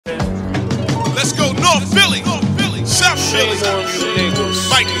North Philly, South Philly,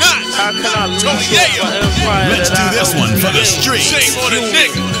 like Knox, Tony Yayo. Let's do this one for the streets. Shame on a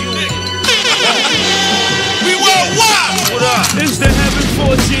nigga. We worldwide. What up? It's the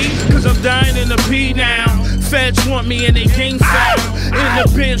heaven 4G, cause I'm dying in the P now. Feds want me and they gang foul. In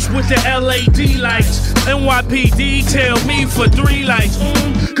the bench with the LED lights. NYPD tell me for 3 lights.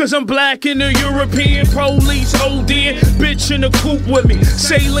 Cause I'm black in the European police OD. Bitch in the coupe with me,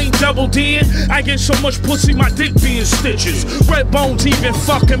 saline double D. I get so much pussy, my dick be in stitches. Red bones, even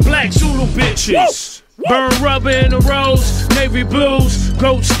fucking black Zulu bitches. Burn rubber in the rose, navy blues,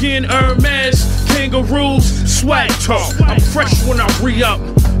 goat skin, Hermes, kangaroos, swag talk. I'm fresh when I re-up.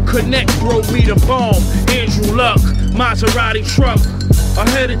 Connect, throw me the bomb. Andrew Luck, Maserati truck.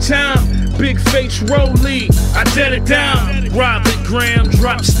 Ahead of time, big face rollie. I dead it down. Robert Graham,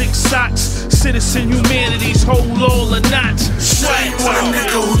 drop stick socks. Citizen humanities, hold all the knots. Shame on a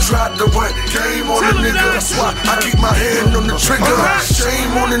nigga who tried to run game on a nigga. That's why I keep my hand on the trigger.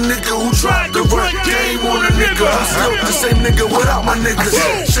 Shame on a nigga who tried to run game on a nigga. I'm still the same nigga without my niggas.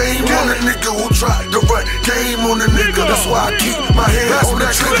 Shame on a nigga who tried to run game on a nigga. That's why I keep my hand on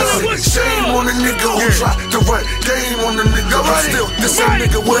the trigger. Shame on a nigga who tried to run game on a nigga. I'm still the same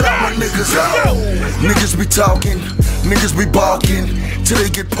nigga without my niggas. Niggas be talking, niggas be barking, till they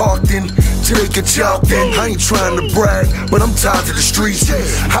get parked in, till they get chalked in. I ain't trying to brag, but I'm tired to the streets.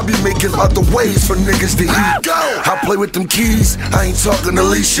 I be making other ways for niggas to eat. I play with them keys, I ain't talking to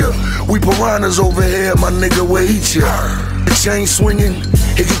Alicia. We piranhas over here, my nigga will eat ya. The chain swinging,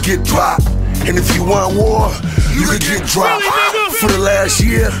 it could get popped. And if you want war, you could get dropped. For the last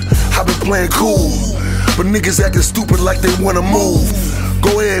year, I've been playing cool, but niggas acting stupid like they wanna move.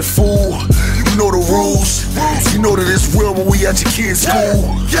 Go ahead, fool, you know the rules. You know that it's real when we at your kids'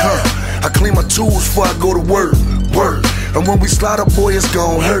 school. I clean my tools before I go to work. And when we slide up, boy, it's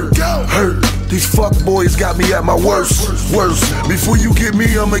gon' hurt. These fuck boys got me at my worst. Before you get me,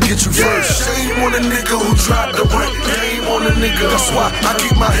 I'ma get you first. Shame on a nigga who tried to run game on a nigga. That's why I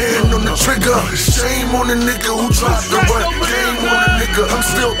keep my hand on the trigger. Shame on a nigga who tried to run game on a nigga. I'm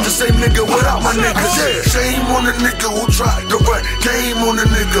still the same nigga without my niggas. Shame on a nigga who tried to run game on a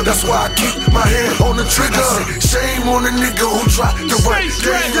nigga. That's why I keep my hand on the trigger. Shame on a nigga who tried to run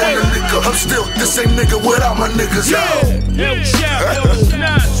game on a nigga. I'm still the same nigga without my niggas. Yo, Chapo,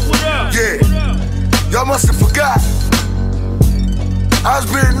 Knox, what up? Yeah. Y'all must have forgot. I was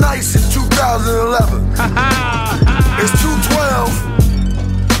being nice in 2011. It's 212.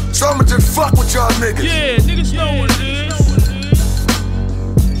 So I'ma just fuck with y'all niggas. Yeah, niggas know what it is.